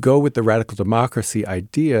go with the radical democracy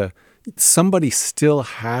idea, somebody still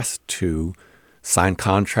has to sign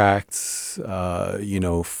contracts,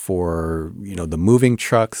 for, the moving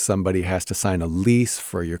trucks. Somebody has to sign a lease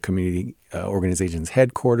for your community organization's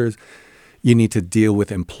headquarters. You need to deal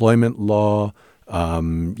with employment law.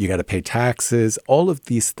 You got to pay taxes. All of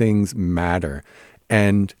these things matter.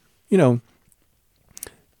 And,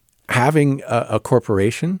 having a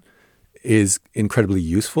corporation is incredibly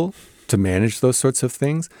useful to manage those sorts of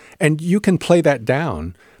things. And you can play that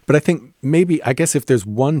down. But I guess if there's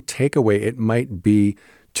one takeaway, it might be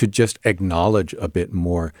to just acknowledge a bit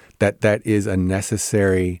more that that is a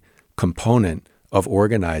necessary component of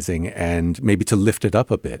organizing and maybe to lift it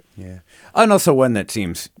up a bit. Yeah. And also one that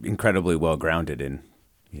seems incredibly well grounded in,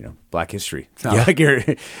 Black history. It's not like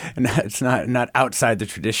it's not outside the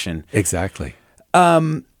tradition. Exactly.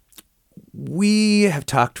 We have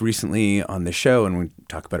talked recently on the show, and we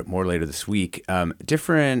talk about it more later this week,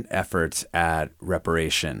 different efforts at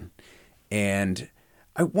reparation. And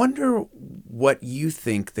I wonder what you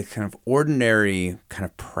think the kind of ordinary kind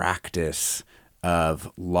of practice of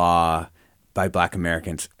law by Black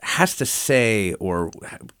Americans has to say or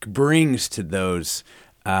brings to those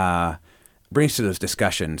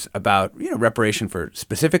discussions about reparation for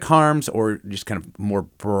specific harms or just kind of more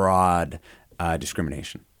broad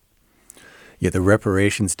discrimination. Yeah, the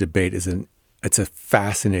reparations debate is an it's a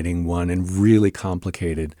fascinating one and really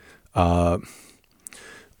complicated. I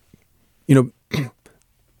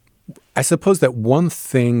suppose that one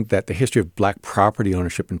thing that the history of Black property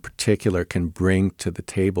ownership in particular can bring to the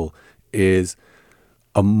table is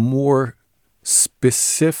a more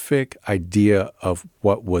specific idea of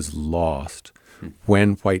what was lost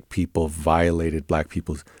when white people violated Black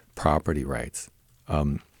people's property rights.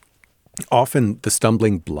 Often the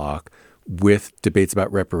stumbling block with debates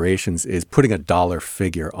about reparations is putting a dollar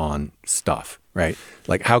figure on stuff, right?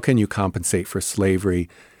 Like, how can you compensate for slavery?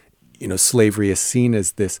 Slavery is seen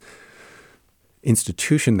as this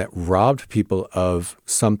institution that robbed people of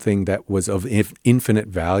something that was of infinite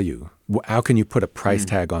value. How can you put a price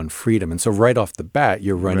tag on freedom? And so right off the bat,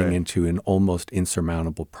 you're running into an almost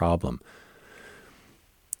insurmountable problem.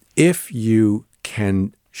 If you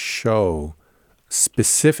can show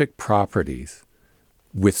specific properties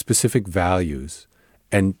with specific values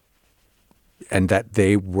and that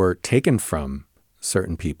they were taken from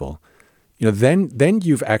certain people, then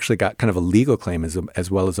you've actually got kind of a legal claim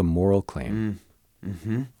as well as a moral claim.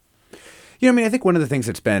 Mm-hmm. I think one of the things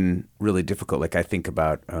that's been really difficult, like I think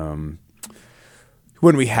about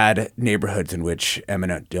when we had neighborhoods in which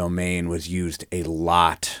eminent domain was used a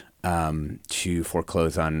lot to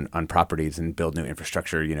foreclose on properties and build new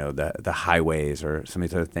infrastructure, the highways or some of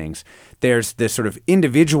these other things. There's this sort of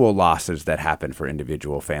individual losses that happen for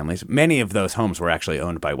individual families. Many of those homes were actually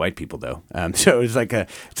owned by white people, though. So it's like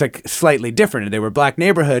slightly different. They were Black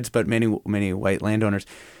neighborhoods, but many white landowners.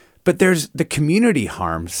 But there's the community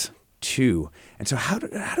harms too. And so how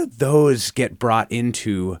do those get brought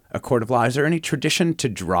into a court of law? Is there any tradition to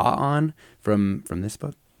draw on from this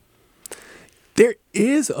book? There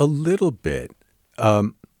is a little bit.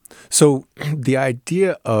 So the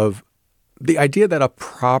idea that a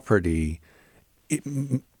property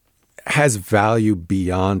has value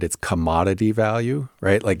beyond its commodity value,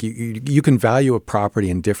 right? Like you can value a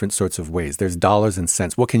property in different sorts of ways. There's dollars and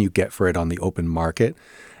cents. What can you get for it on the open market?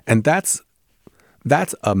 And that's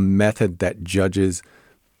a method that judges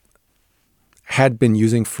had been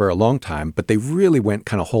using for a long time, but they really went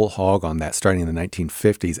kind of whole hog on that starting in the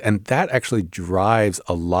 1950s. And that actually drives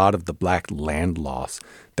a lot of the Black land loss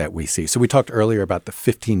that we see. So we talked earlier about the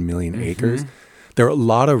 15 million acres. There are a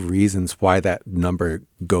lot of reasons why that number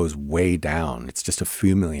goes way down. It's just a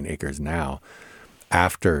few million acres now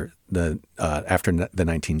after the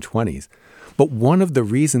 1920s. But one of the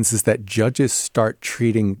reasons is that judges start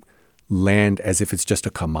treating land as if it's just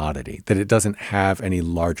a commodity, that it doesn't have any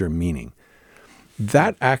larger meaning.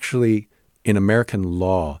 That actually, in American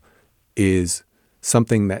law, is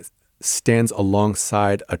something that stands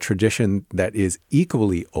alongside a tradition that is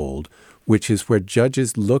equally old, which is where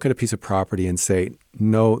judges look at a piece of property and say,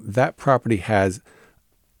 no, that property has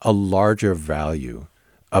a larger value,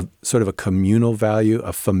 of sort of a communal value,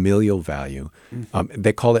 a familial value.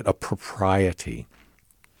 They call it a propriety.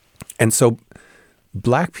 And so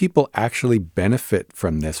Black people actually benefit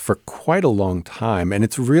from this for quite a long time. And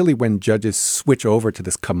it's really when judges switch over to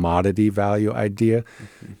this commodity value idea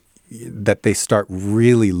that they start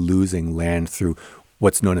really losing land through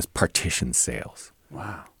what's known as partition sales.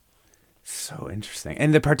 Wow. So interesting.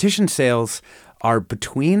 And the partition sales are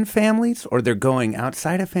between families, or they're going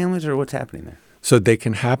outside of families, or what's happening there? So they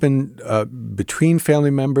can happen between family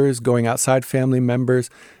members, going outside family members.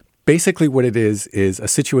 Basically what it is a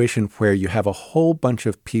situation where you have a whole bunch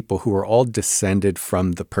of people who are all descended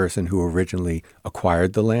from the person who originally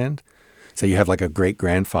acquired the land. So you have like a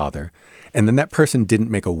great-grandfather, and then that person didn't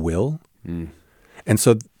make a will. And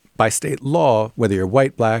so by state law, whether you're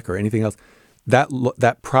white, Black, or anything else,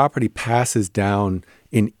 that property passes down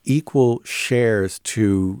in equal shares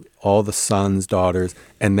to all the sons, daughters,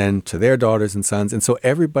 and then to their daughters and sons. And so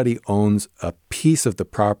everybody owns a piece of the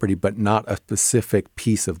property, but not a specific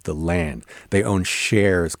piece of the land. They own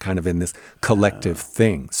shares kind of in this collective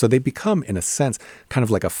thing. So they become, in a sense, kind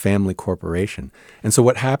of like a family corporation. And so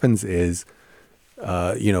what happens is,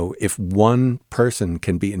 if one person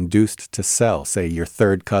can be induced to sell, say your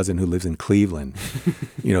third cousin who lives in Cleveland,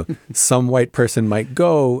 some white person might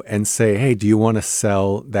go and say, hey, do you want to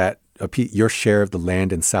sell your share of the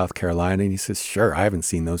land in South Carolina? And he says, sure, I haven't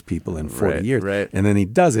seen those people in 40 years. Right. And then he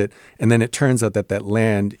does it. And then it turns out that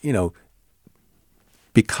land,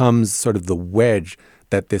 becomes sort of the wedge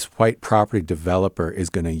that this white property developer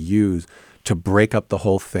is going to use to break up the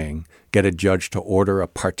whole thing, get a judge to order a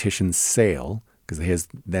partition sale, because he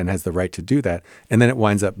then has the right to do that, and then it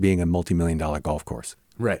winds up being a multi-million-dollar golf course.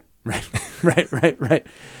 Right.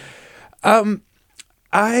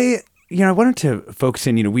 I wanted to focus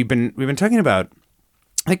in. We've been talking about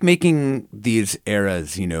like making these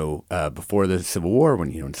eras, before the Civil War,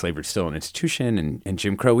 when, slavery was still an institution, and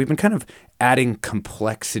Jim Crow, we've been kind of adding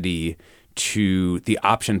complexity to the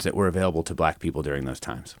options that were available to Black people during those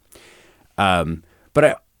times. But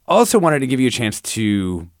I also wanted to give you a chance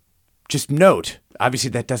to just note, obviously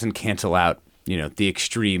that doesn't cancel out, the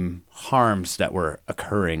extreme harms that were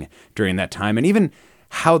occurring during that time, and even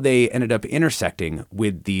how they ended up intersecting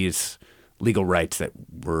with these legal rights that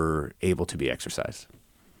were able to be exercised.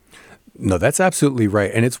 No, that's absolutely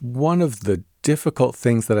right. And it's one of the difficult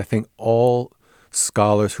things that I think all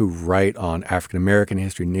scholars who write on African American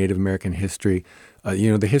history, Native American history,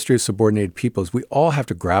 the history of subordinated peoples, we all have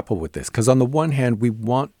to grapple with this. Because on the one hand, we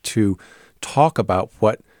want to talk about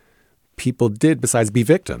what people did besides be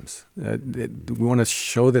victims. We want to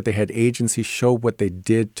show that they had agency, show what they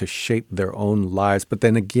did to shape their own lives. But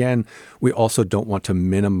then again, we also don't want to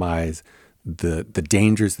minimize the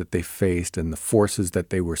dangers that they faced and the forces that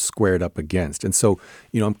they were squared up against. And so,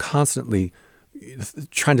 I'm constantly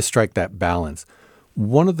trying to strike that balance.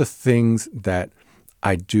 One of the things that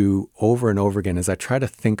I do over and over again is I try to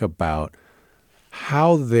think about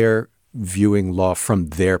how they're viewing law from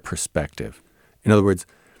their perspective. In other words,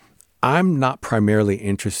 I'm not primarily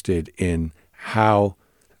interested in how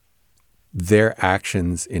their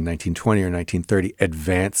actions in 1920 or 1930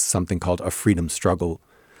 advanced something called a freedom struggle.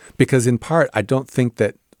 Because in part, I don't think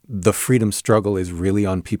that the freedom struggle is really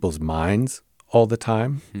on people's minds all the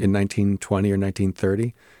time in 1920 or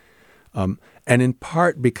 1930. And in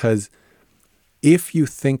part because if you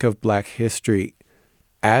think of Black history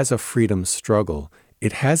as a freedom struggle,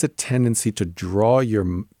 it has a tendency to draw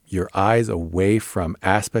your eyes away from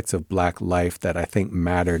aspects of Black life that I think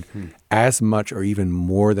mattered as much or even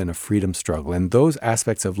more than a freedom struggle. And those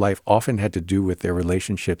aspects of life often had to do with their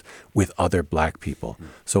relationships with other Black people.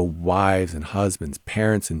 So wives and husbands,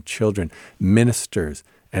 parents and children, ministers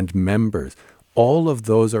and members, all of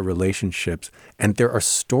those are relationships, and there are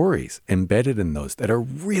stories embedded in those that are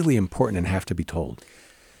really important and have to be told.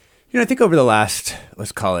 I think over the last,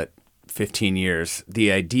 let's call it 15 years, the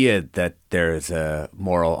idea that there is a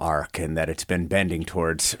moral arc and that it's been bending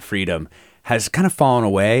towards freedom has kind of fallen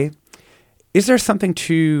away. Is there something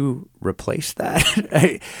to replace that?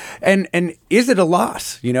 and is it a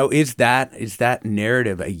loss? Is that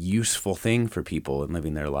narrative a useful thing for people in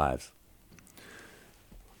living their lives?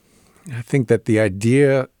 I think that the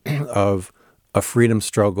idea of a freedom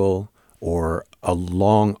struggle or a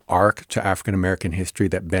long arc to African American history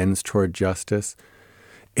that bends toward justice,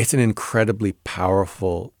 it's an incredibly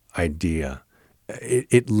powerful idea.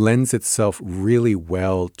 It lends itself really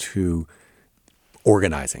well to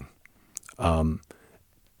organizing.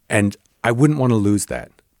 And I wouldn't want to lose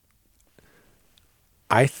that.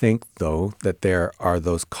 I think, though, that there are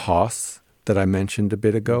those costs that I mentioned a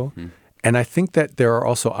bit ago. And I think that there are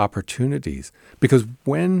also opportunities, because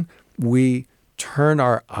when we turn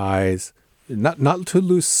our eyes, not to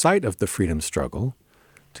lose sight of the freedom struggle,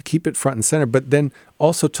 to keep it front and center, but then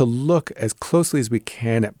also to look as closely as we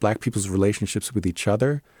can at Black people's relationships with each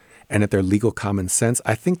other and at their legal common sense,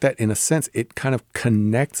 I think that in a sense it kind of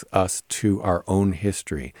connects us to our own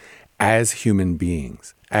history as human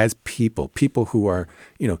beings, as people who are,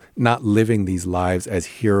 not living these lives as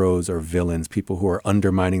heroes or villains, people who are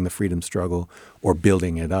undermining the freedom struggle or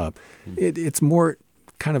building it up. It's more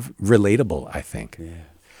kind of relatable, I think. Yeah.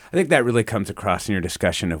 I think that really comes across in your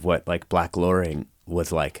discussion of what Black lawyering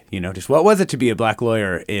was like, just what was it to be a Black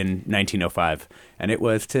lawyer in 1905? And it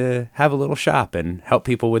was to have a little shop and help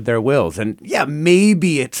people with their wills. And yeah,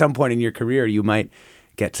 maybe at some point in your career, you might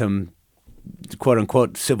get some quote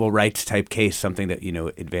unquote civil rights type case, something that,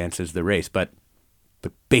 advances the race. But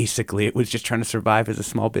basically it was just trying to survive as a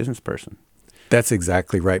small business person. That's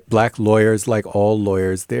exactly right. Black lawyers, like all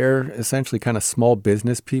lawyers, they're essentially kind of small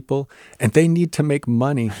business people, and they need to make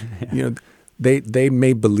money. Yeah. They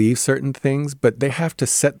may believe certain things, but they have to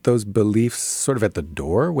set those beliefs sort of at the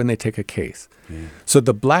door when they take a case. Yeah. So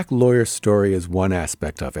the Black lawyer story is one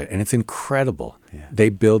aspect of it, and it's incredible. Yeah. They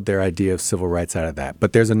build their idea of civil rights out of that.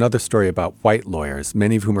 But there's another story about white lawyers,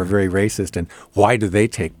 many of whom are very racist, and why do they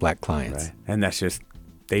take Black clients? Right. And that's just,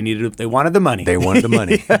 they wanted the money. They wanted the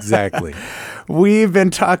money, exactly. We've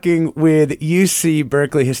been talking with UC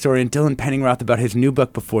Berkeley historian Dylan Penningroth about his new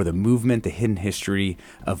book, Before the Movement, The Hidden History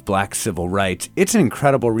of Black Civil Rights. It's an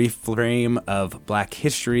incredible reframe of Black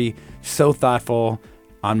history, so thoughtful,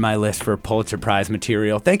 on my list for Pulitzer Prize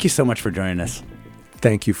material. Thank you so much for joining us.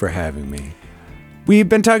 Thank you for having me. We've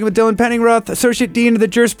been talking with Dylan Penningroth, Associate Dean of the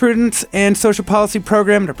Jurisprudence and Social Policy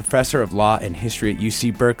Program and a Professor of Law and History at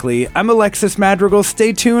UC Berkeley. I'm Alexis Madrigal.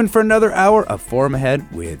 Stay tuned for another hour of Forum Ahead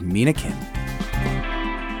with Mina Kim.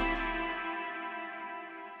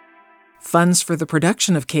 Funds for the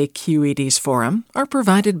production of KQED's Forum are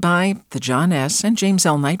provided by the John S. and James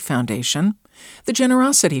L. Knight Foundation, the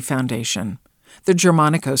Generosity Foundation, the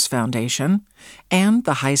Germanicos Foundation, and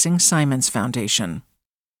the Heising-Simons Foundation.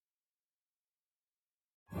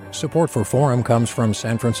 Support for Forum comes from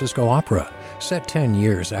San Francisco Opera. Set 10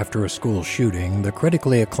 years after a school shooting, the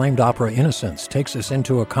critically acclaimed opera Innocence takes us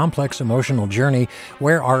into a complex emotional journey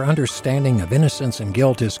where our understanding of innocence and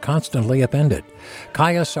guilt is constantly upended.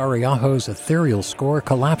 Kaya Sariaho's ethereal score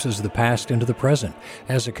collapses the past into the present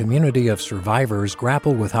as a community of survivors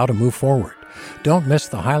grapple with how to move forward. Don't miss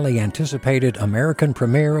the highly anticipated American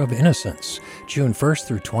premiere of Innocence, June 1st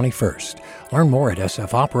through 21st. Learn more at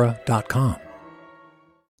sfopera.com.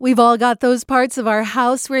 We've all got those parts of our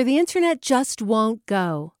house where the internet just won't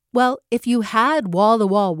go. Well, if you had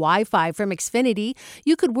wall-to-wall Wi-Fi from Xfinity,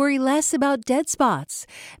 you could worry less about dead spots.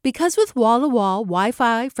 Because with wall-to-wall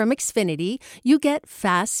Wi-Fi from Xfinity, you get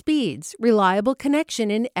fast speeds, reliable connection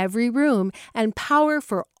in every room, and power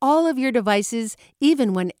for all of your devices,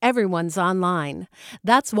 even when everyone's online.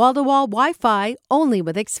 That's wall-to-wall Wi-Fi only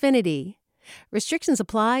with Xfinity. Restrictions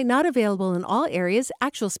apply, not available in all areas.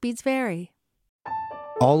 Actual speeds vary.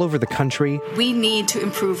 All over the country, we need to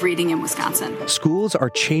improve reading in Wisconsin. Schools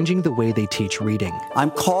are changing the way they teach reading.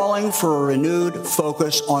 I'm calling for a renewed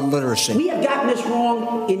focus on literacy. We have gotten this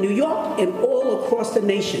wrong in New York and all across the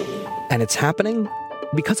nation. And it's happening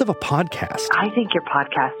because of a podcast. I think your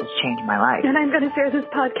podcast has changed my life. And I'm going to share this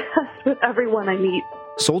podcast with everyone I meet.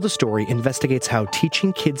 Sold a Story investigates how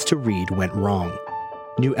teaching kids to read went wrong.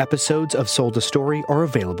 New episodes of Sold a Story are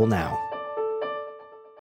available now.